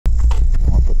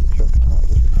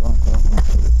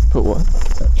Put what?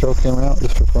 That trail camera out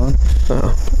just for fun.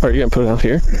 Oh. Are you going to put it out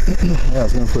here? Yeah, I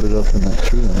was going to put it up in that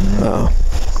tree line. Oh.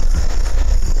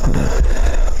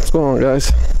 What's going on,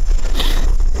 guys?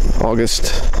 August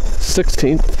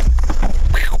 16th.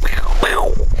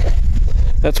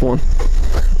 That's one.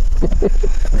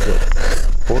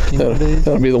 14 days?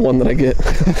 That'll be the one that I get.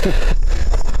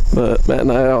 But Matt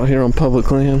and I out here on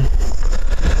public land.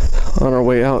 On our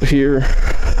way out here,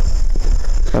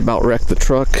 I about wrecked the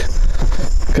truck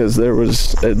because there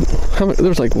was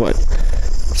like what,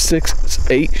 6,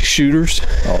 8 shooters.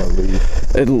 Oh,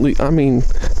 At least, I mean,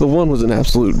 the one was an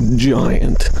absolute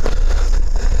giant,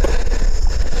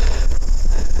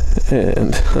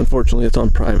 and unfortunately, it's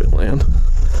on private land.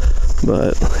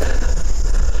 But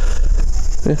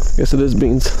yeah, I guess it is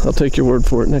beans. I'll take your word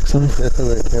for it next time. That's how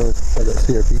that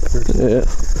CRP first. Yeah.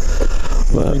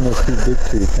 But those 2 big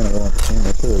trees kind of on the same.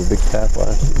 That's a big tap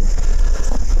last year.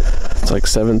 it's like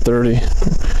 7:30.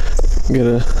 Get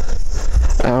an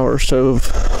hour or so of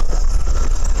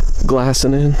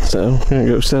glassing in, so I'm gonna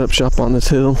go set up shop on this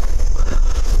hill.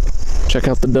 Check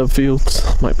out the dove fields.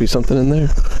 Might be something in there.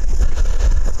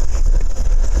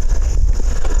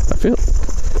 I feel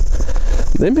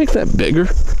they make that bigger.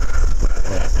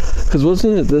 Cause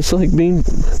wasn't it this like being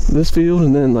this field,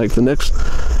 and then like the next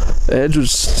edge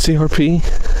was CRP?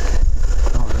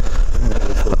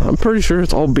 I'm pretty sure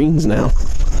it's all beans now.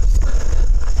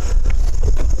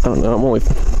 I don't know.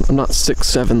 I'm not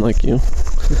 6'7" like you.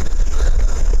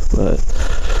 But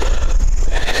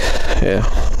yeah, I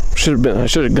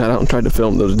should have got out and tried to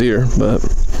film those deer, but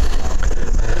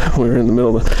we were in the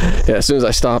middle of as soon as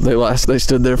I stopped, they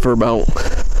stood there for about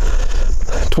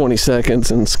 20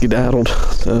 seconds and skedaddled.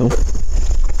 So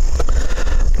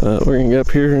we're gonna get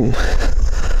up here and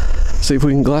see if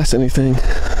we can glass anything.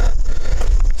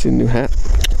 See a new hat.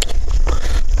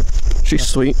 She's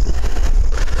sweet.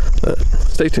 But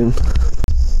stay tuned.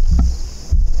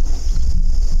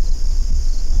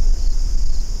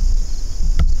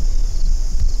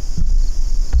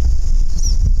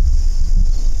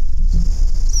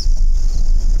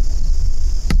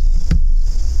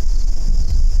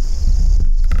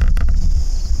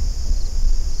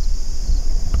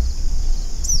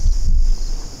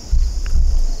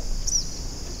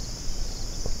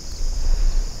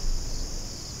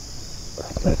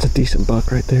 That's a decent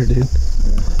buck right there, dude. Yeah.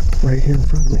 Right here in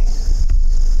front of me.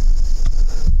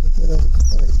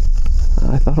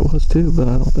 I thought it was too, but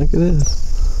I don't think it is.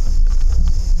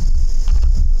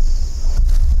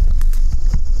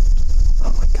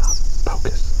 Oh my god,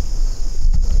 focus.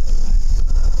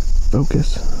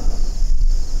 Focus.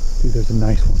 Dude, there's a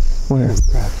nice one. Where? Holy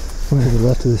crap. Where? To the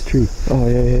left of this tree. Oh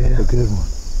yeah, yeah, yeah. A good one.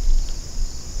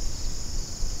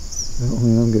 I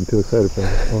mean, I'm getting too excited for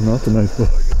it. Oh no, that's a nice buck.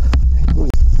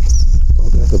 Oh,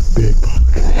 that's a big buck.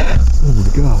 Oh my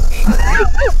gosh.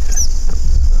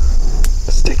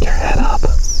 Stick your head up.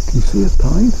 Can you see his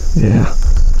tines? Yeah.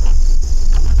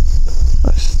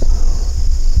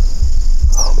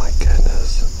 Oh my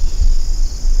goodness.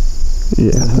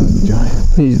 Yeah. That's a giant.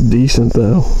 He's decent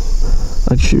though.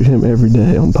 I'd shoot him every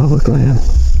day on public land.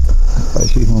 If I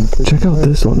shoot him, Check out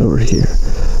this one over here.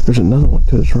 There's another one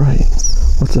to his right.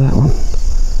 What's that one?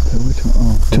 Which one?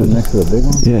 Oh, the one next to the big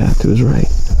one? Yeah, to his right.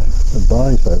 The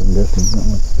body size, I'm guessing, is not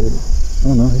much bigger.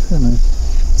 Oh no, he's got a nice.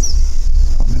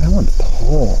 Oh man, that one's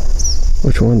tall.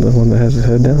 Which one? The one that has his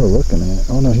head down? We're looking at.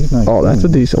 Oh no, he's not. Oh, that's a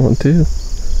decent one too.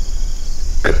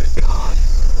 Good God.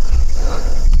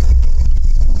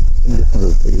 He's not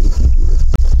as big as you think he is.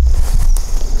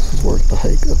 This is worth the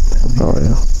hike up down here. Oh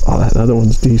yeah. Oh, that other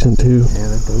one's decent too. Yeah,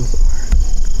 they both are.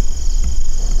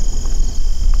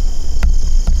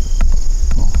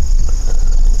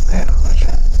 Man, I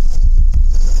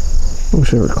wish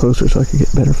they were closer so I could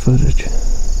get better footage.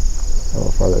 Oh,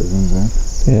 how far that zooms in.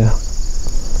 Yeah.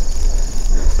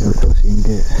 See how close you can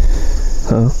get.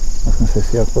 Huh? I was gonna say,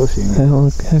 see how close you can get.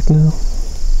 Heck no. I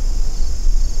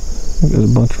think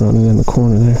there's a bunch running in the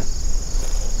corner there.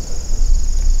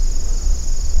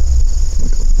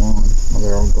 Like a fawn. Oh,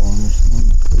 they're all gone. There's 1,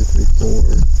 2, 3, 4.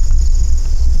 6.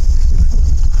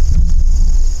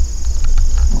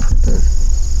 I don't think there's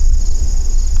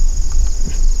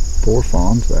 4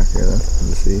 fawns back here. That's good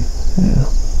to see. Yeah.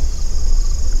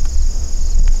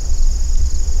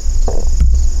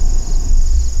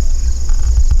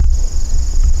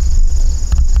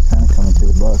 Kind of coming to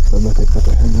the bucks. I bet they put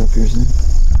their heads up here soon.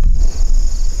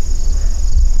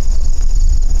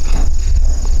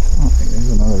 I think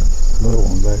there's another little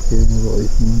one back here. There's a little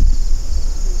 18.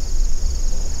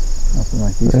 Nothing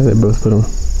like these. Yeah, they both put them.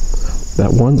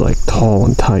 That one's like tall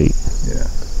and tight. Yeah.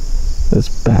 This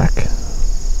back.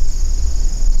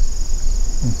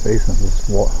 My face is just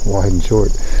wide and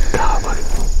short. God, look at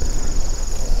him.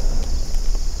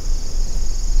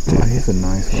 Dude, he's a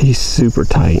nice one. He's super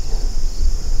tight.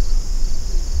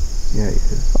 Yeah, he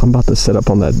is. I'm about to set up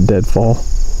on that deadfall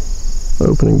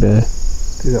opening day.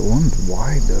 Dude, that one's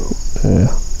wide though.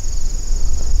 Yeah.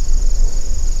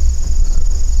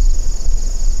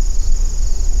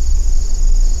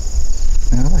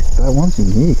 Man, I like that one's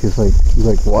unique. It's like he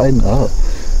like widen up.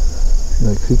 He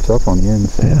like shoots up on the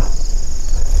ends. Yeah.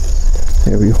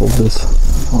 Here, we hold this.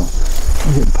 Oh,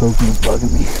 I'm getting poked and it's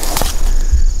bugging me.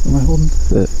 What am I holding?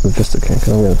 The Vista crank.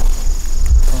 I'm gonna.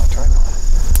 Oh, try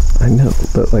not. I know,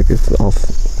 but like it's off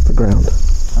the ground.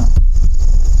 Oh.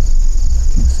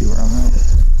 Can't see where I'm at.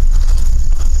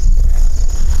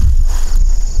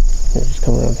 Here, just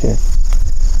come around here.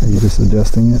 Are you just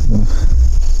adjusting it?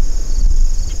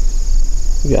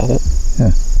 You got it?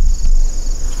 Yeah.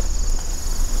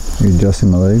 Are you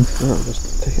adjusting my legs? No, I'm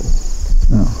just taking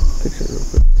No. a picture real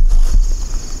quick.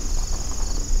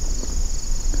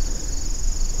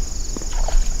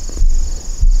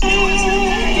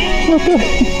 What the?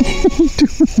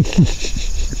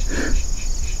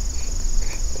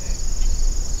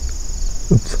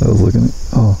 Oops, I was looking at.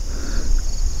 Oh.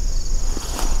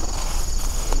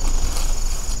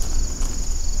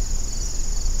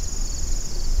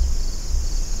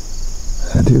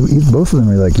 Dude, both of them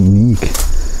are like unique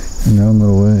in their own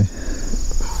little way.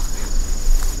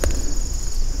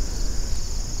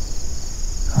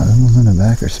 Oh, them ones in the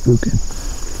back are spooking.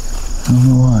 I don't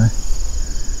know why.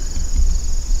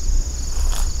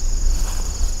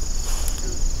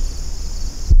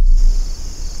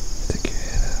 Stick your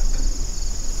head up.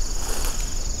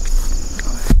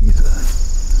 Oh, he's a...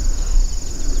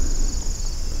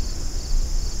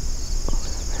 Oh,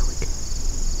 there we go.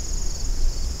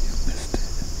 You missed it.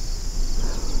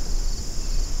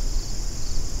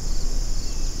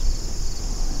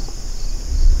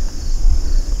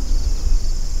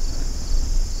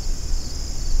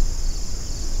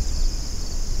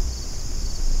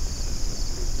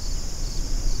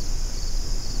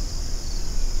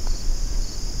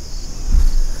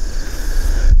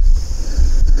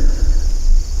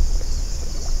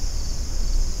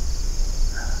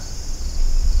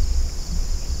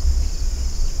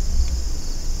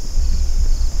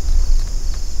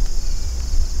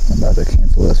 I'm about to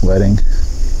cancel this wedding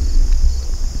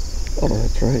Oh,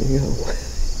 that's right. You go.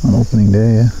 on opening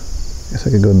day, yeah. Guess I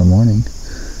could go in the morning.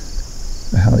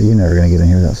 The hell, you're never gonna get in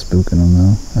here without spooking them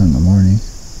though, not in the morning.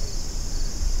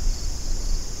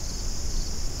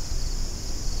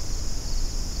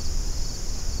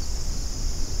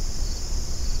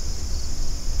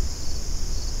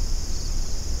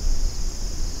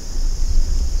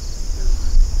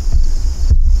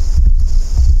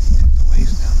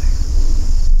 Ways down there.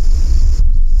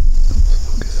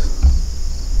 Focus.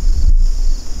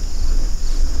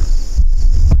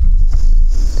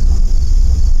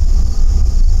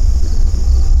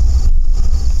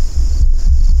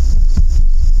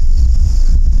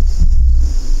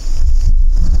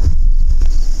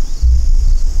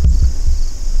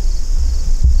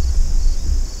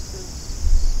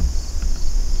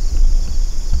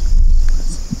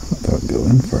 I thought it'd go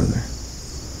in further.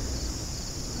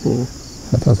 Hmm.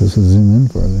 I thought this would zoom in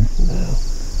further. No.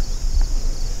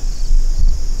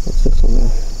 What's this one now?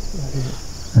 Right here.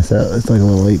 That's that. It's like a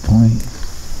little 8 point.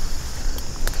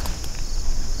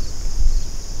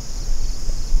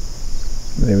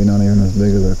 Maybe not even as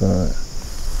big as I thought.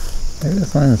 Maybe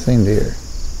that's not even the same deer.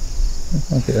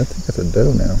 Okay, I think that's a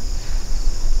doe now.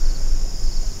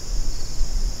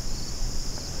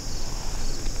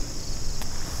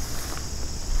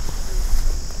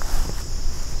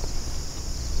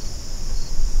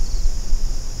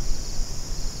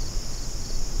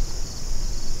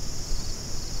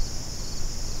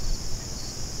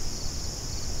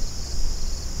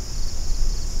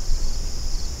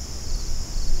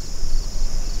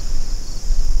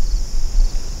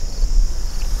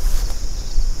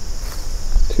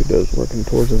 Two does working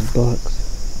towards his bucks.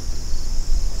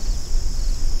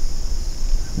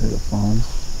 There's a fawn.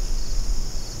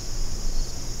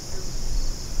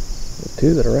 The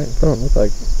two that are right in front look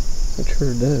like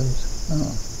mature does.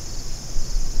 Oh.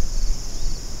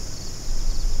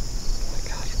 Oh my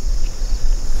gosh.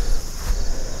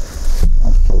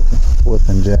 I'm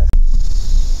flipping Jack.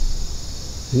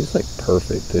 He's like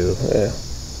perfect too. Yeah.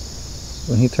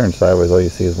 When he turns sideways, all you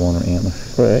see is one antler.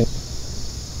 Right.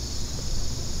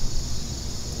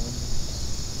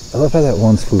 I love how that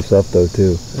one swoops up though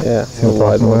too. Yeah. See what I'm the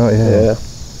wide talking one. about? Yeah. Yeah.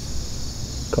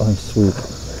 Call him swoop.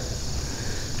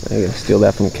 I gotta steal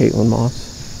that from Caitlin Moss.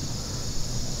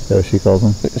 that what she calls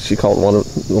them? She called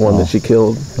the one that she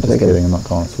killed. Just kidding, I'm not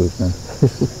calling it swoop then.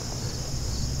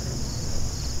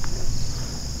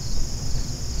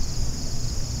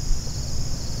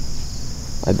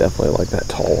 I definitely like that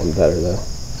tall one better though.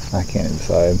 I can't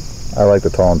decide. I like the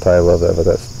tall and tight, I love that, but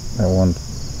that one,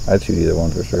 I'd shoot either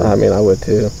one for sure. I mean, I would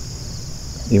too.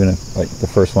 Even if, like, the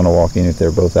first one to walk in, if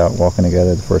they're both out walking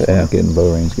together, the first one to get in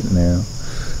bow range, getting narrow.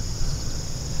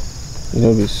 You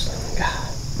know,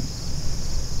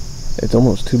 it's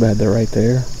almost too bad they're right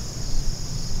there.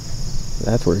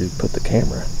 That's where you put the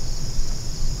camera.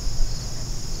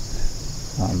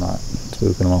 I'm not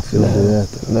spooking them off field to do that,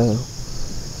 though.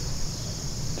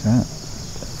 No.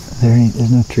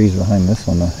 There's no trees behind this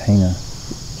one to hang a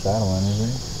saddle on, is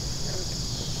there?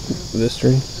 This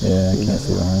tree? Yeah, I can't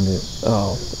see behind it.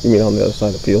 Oh, you mean on the other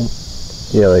side of the field?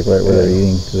 Yeah, like where they're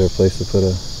eating. Is there a place to put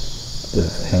a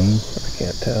hang? I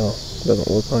can't tell. Doesn't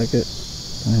look like it.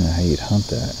 I don't know how you'd hunt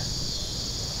that.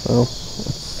 Well,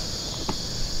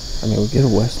 I mean, we get a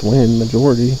west wind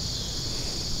majority.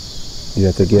 You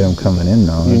have to get them coming in,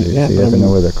 though. Yeah, so you have to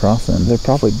know where they're crossing. They're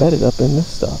probably bedded up in this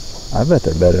stuff. I bet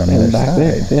they're bedded on the other back side.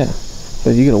 there, yeah.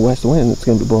 But you get a west wind, it's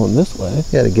going to be blowing this way.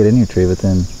 Yeah, to get in your tree, but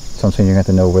then sometimes you're going to have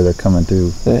to know where they're coming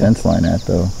through the fence line at,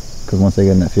 though. Because once they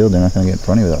get in that field, they're not going to get in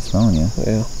front of you without smelling you.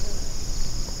 Yeah.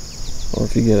 Or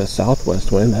if you get a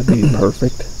southwest wind, that'd be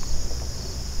perfect.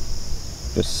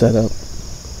 Just set up.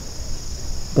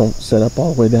 Don't set up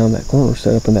all the way down that corner.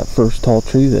 Set up in that first tall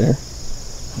tree there.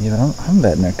 Yeah, but I'm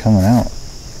betting they're coming out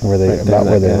where they about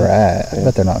where they were at. I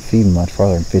bet they're not feeding much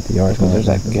farther than 50 yards. Because there's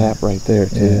that gap right there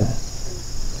too. Yeah.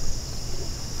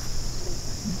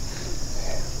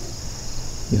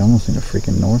 You'd almost need a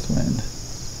freaking north wind.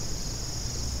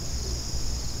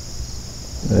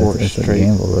 Or it's straight, a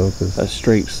gamble though, cause a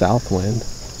straight south wind.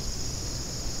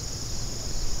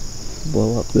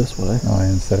 Blow up this way. Oh, I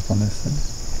didn't set up on this thing.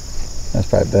 That's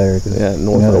probably better. Cause yeah,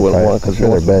 north I wouldn't want because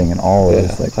they're betting in all of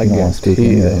this. Like, you don't want to speak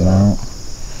any of them out.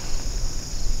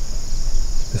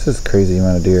 This is crazy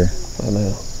amount of deer. I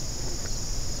know.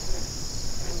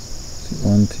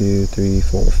 1, 2, 3,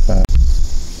 4, 5.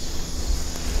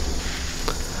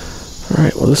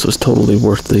 Alright, well this was totally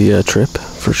worth the trip,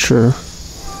 for sure.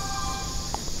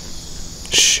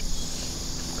 Shh.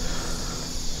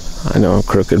 I know I'm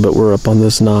crooked, but we're up on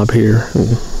this knob here.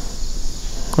 And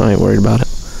I ain't worried about it.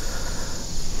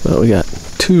 But we got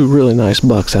 2 really nice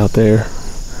bucks out there.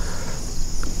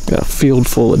 Got a field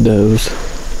full of does.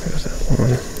 There's that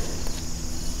one.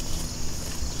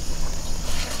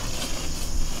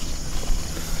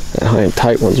 That high and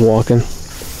tight one's walking.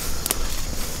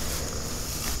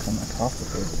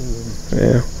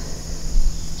 Yeah.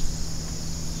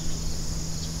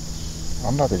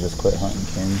 I'm about to just quit hunting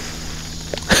kings.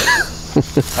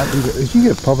 If you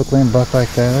get a public land buck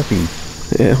like that, that'd be...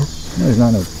 Yeah. He's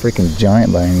not a freaking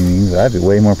giant by any means, but I'd be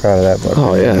way more proud of that buck.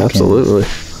 Oh yeah, absolutely.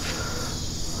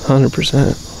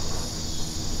 100%.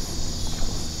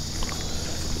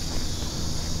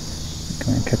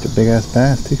 Come and catch a big ass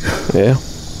bass too. Yeah.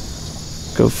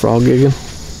 Go frog gigging.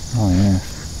 Oh yeah.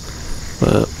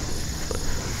 But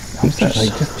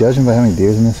just judging by how many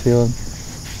deer's in this field,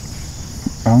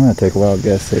 I'm gonna take a wild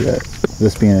guess, say that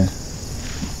this being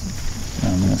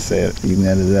I'm gonna say it, you can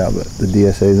edit it out, but the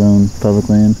DSA zone public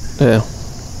land. Yeah.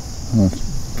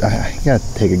 I gotta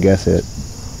take a guess at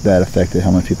that affected how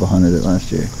much people hunted it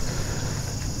last year.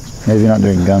 Maybe not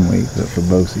during gun week, but for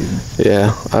bow season.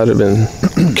 Yeah, I'd have been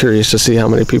curious to see how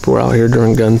many people were out here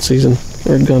during gun season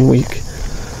or gun week.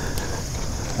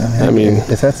 I mean,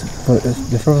 if there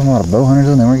was a lot of bow hunters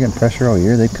and they weren't getting pressure all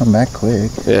year, they'd come back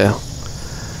quick. Yeah.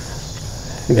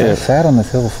 I sat on this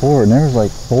hill before, and there was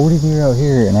like 40 deer out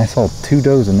here, and I saw 2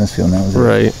 does in this field, and that was it.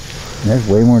 Right. And there's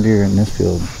way more deer in this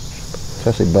field,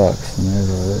 especially bucks, than there's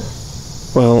over there.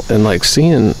 Well, and like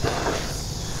seeing,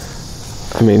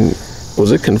 I mean,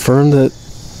 was it confirmed that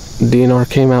DNR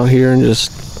came out here and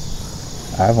just...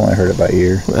 I've only heard it by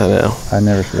ear. I know. I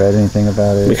never read anything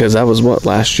about it. Because that was what,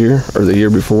 last year? Or the year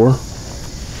before?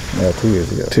 Yeah, 2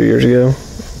 years ago. 2 years ago?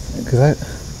 Because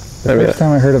the first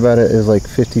time I heard about it, it was like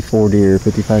 54 deer,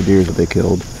 55 deer that they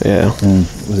killed. Yeah. And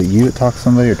was it you that talked to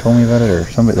somebody or told me about it, or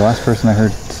somebody? The last person I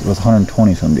heard was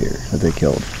 120 some deer that they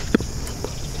killed.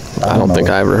 I don't think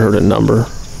I ever heard a number.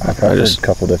 I've heard a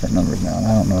couple different numbers now, and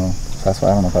I don't know. That's why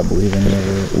I don't know if I believe any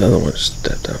of it. Another one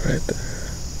stepped out right there.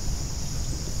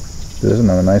 There's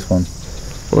another nice one.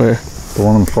 Where? The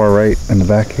one on the far right in the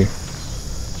back here.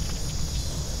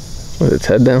 With its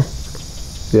head down?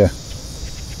 Yeah.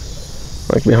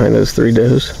 Like behind those 3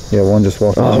 does? Yeah, one just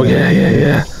walked. Oh,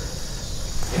 yeah.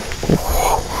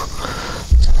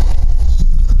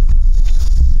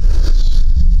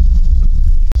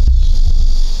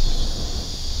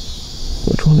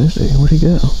 Where'd he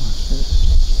go?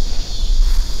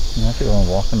 You might be the one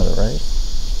walking to the right.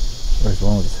 Or is the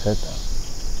one with his head down?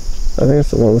 I think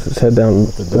it's the one with his head down.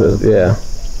 With the doe. Yeah.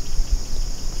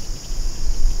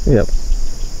 Yep.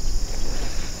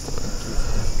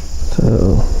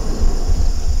 So.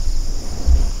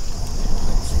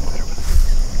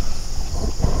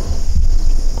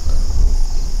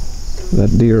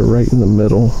 That deer right in the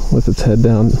middle with its head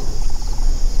down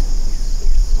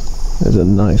is a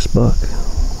nice buck.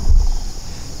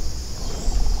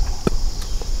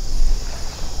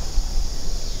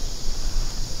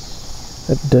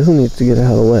 That doe needs to get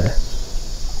out of the way.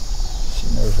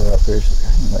 She knows we're up here. She's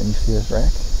like, I ain't letting you see this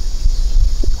rack.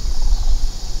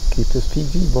 Keep this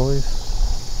PG, boys.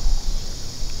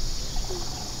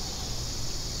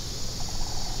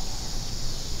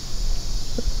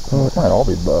 Oh, It might all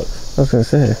be bucks. I was gonna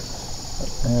say.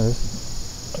 Yeah,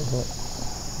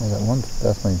 that one's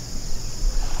definitely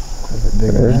a bit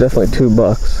bigger. There's definitely two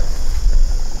bucks.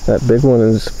 That big one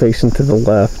is facing to the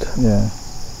left. Yeah.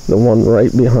 The one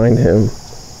right behind him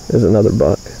is another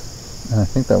buck. And I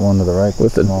think that one to the right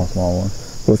With is the- a small one.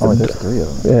 With Oh, the there's three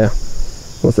of them. yeah.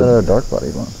 With What's that the, other dark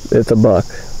bodied one? it's a buck.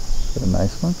 Is it a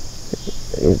nice one?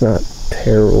 He's not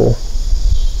terrible.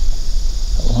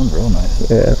 That one's real nice.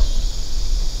 Yeah.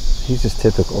 He's just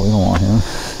typical. We don't want him.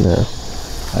 No.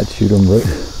 I'd shoot him, but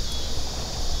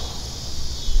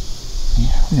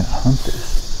yeah, we're gonna hunt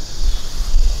this.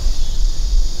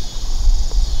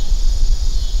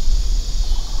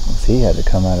 He had to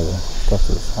come out of the stuff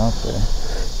to the south there.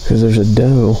 Because there's a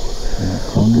doe. In that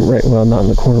corner. Right, well, not in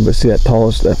the corner, but see that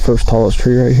first tallest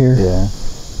tree right here? Yeah.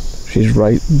 She's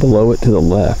right below it to the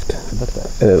left. I bet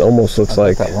that. And it almost looks I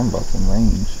like, bet that one buck's in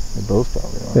range. They both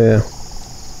probably are. yeah.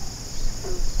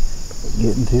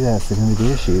 Getting to that's going to be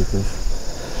the issue,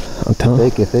 because I'm telling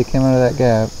you. if they came out of that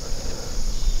gap,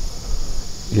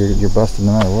 you're busted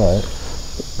no matter what.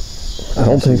 I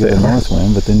don't think you they get a are. north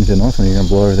wind, but then if you get a north wind, you're going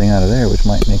to blow everything out of there, which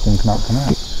might make them not come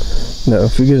out. No,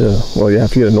 if you get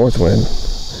if you get a north wind,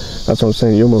 that's what I'm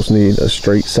saying. You almost need a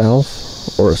straight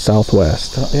south or a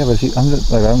southwest. Yeah, but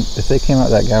if they came out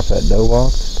that gap that doe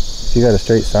walked, if you got a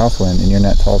straight south wind and you're in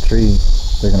that tall tree,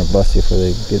 they're going to bust you before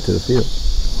they get to the field.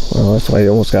 Well, that's why you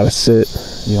almost got to sit.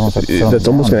 You almost have to sit on That's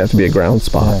the almost ground. going to have to be a ground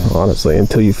spot, Yeah. honestly,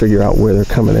 until you figure out where they're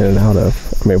coming in and out of.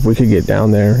 I mean, if we could get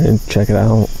down there and check it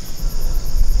out,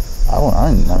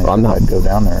 I'm not go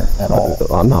down there at all.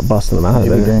 I'm not busting them out of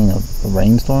Maybe there. during a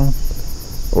rainstorm,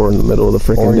 Or in the middle of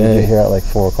the or freaking you get day. here at like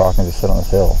 4 o'clock and just sit on this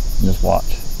hill and just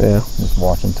watch. Yeah, Just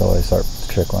watch until they start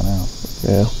trickling out.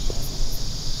 yeah.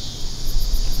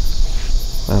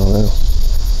 I don't know.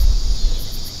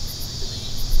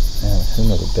 Yeah, who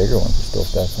knows, the bigger ones are still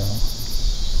stepping out.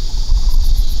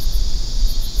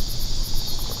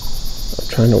 I'm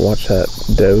trying to watch that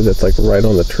doe that's like right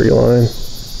on the tree line.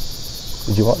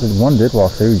 Did you walk? One did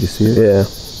walk through. Did you see it? Yeah,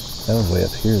 That was way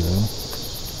up here though.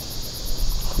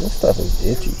 This stuff is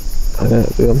itchy. I know,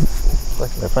 dude. It's like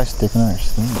they're probably sticking on our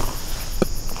skin.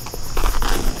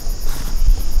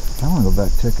 I want to go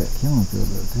back check that killing field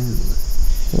though too.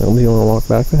 Do you want to walk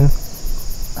back there?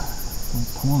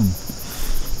 It's torn.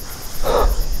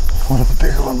 What if a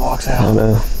bigger one walks I out? don't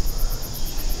know.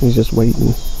 He's just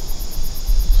waiting.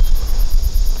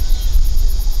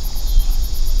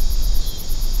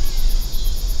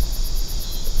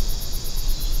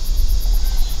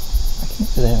 I can't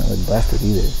say they haven't been blasted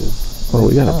either. Well,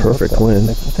 we got a perfect wind.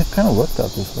 They've kind of looked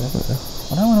up this way.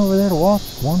 When I went over there to walk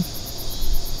once,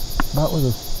 about where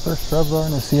the first shrubs are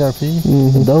in the CRP,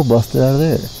 the doe busted out of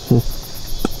there.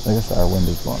 I guess our wind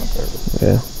is blowing up there. But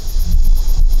Yeah.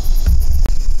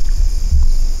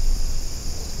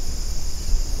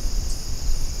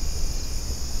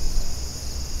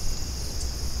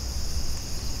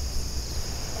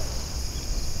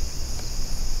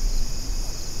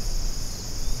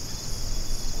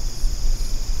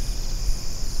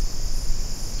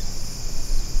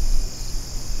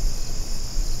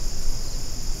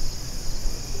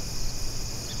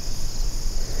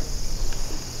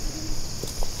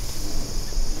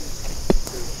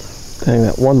 Dang,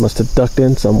 that one must have ducked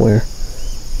in somewhere.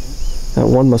 That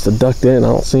one must have ducked in. I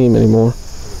don't see him anymore.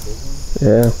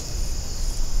 Yeah.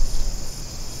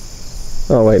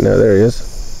 Oh, wait, no, there he is.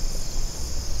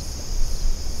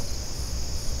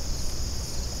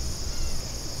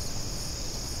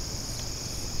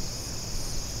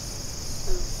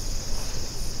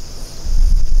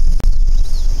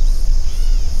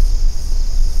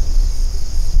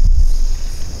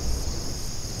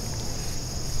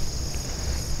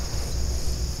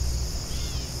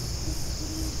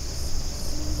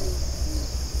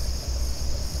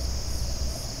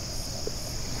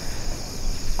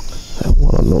 That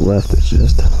one on the left is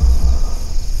just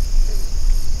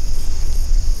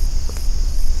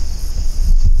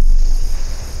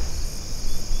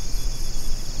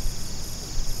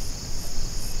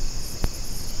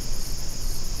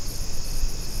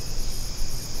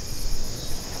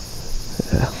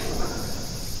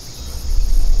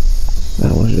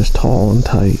tall and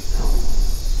tight.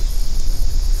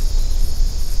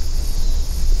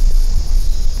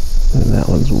 And that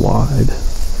one's wide.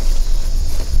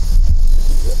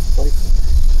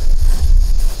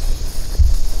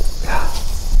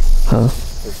 Huh?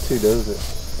 There's two does that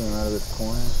came out of this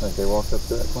corner. Like they walked up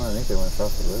to that corner. I think they went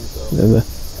across the road though. Did they?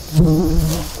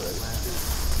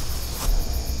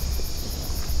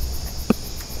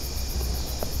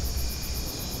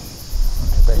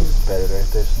 I bet he was bedded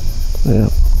right there somewhere. Yeah.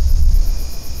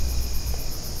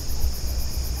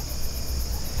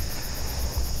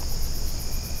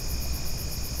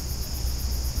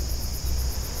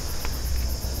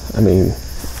 I mean,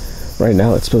 right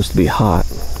now it's supposed to be hot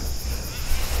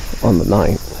on the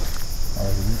 9th.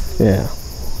 Yeah.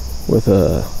 With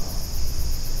a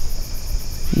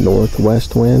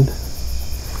northwest wind.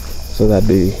 So that'd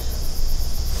be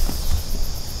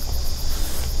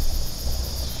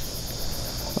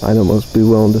I'd almost be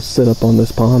willing to sit up on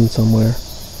this pond somewhere.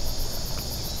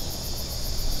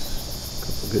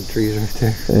 Couple good trees right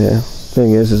there. Yeah.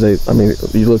 Thing is I mean,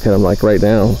 you look at them like right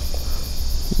now,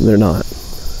 they're not.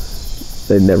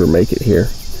 They'd never make it here.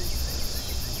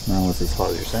 Not unless it's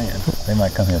hot as you're saying. They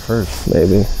might come here first.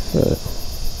 Maybe, but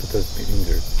those beans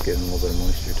are getting a little bit of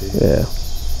moisture too. yeah. I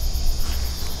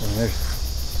mean, there's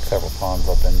several ponds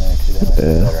up in there too. They might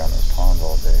sit around those ponds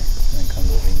all day and then come to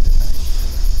the beans at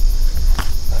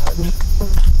night.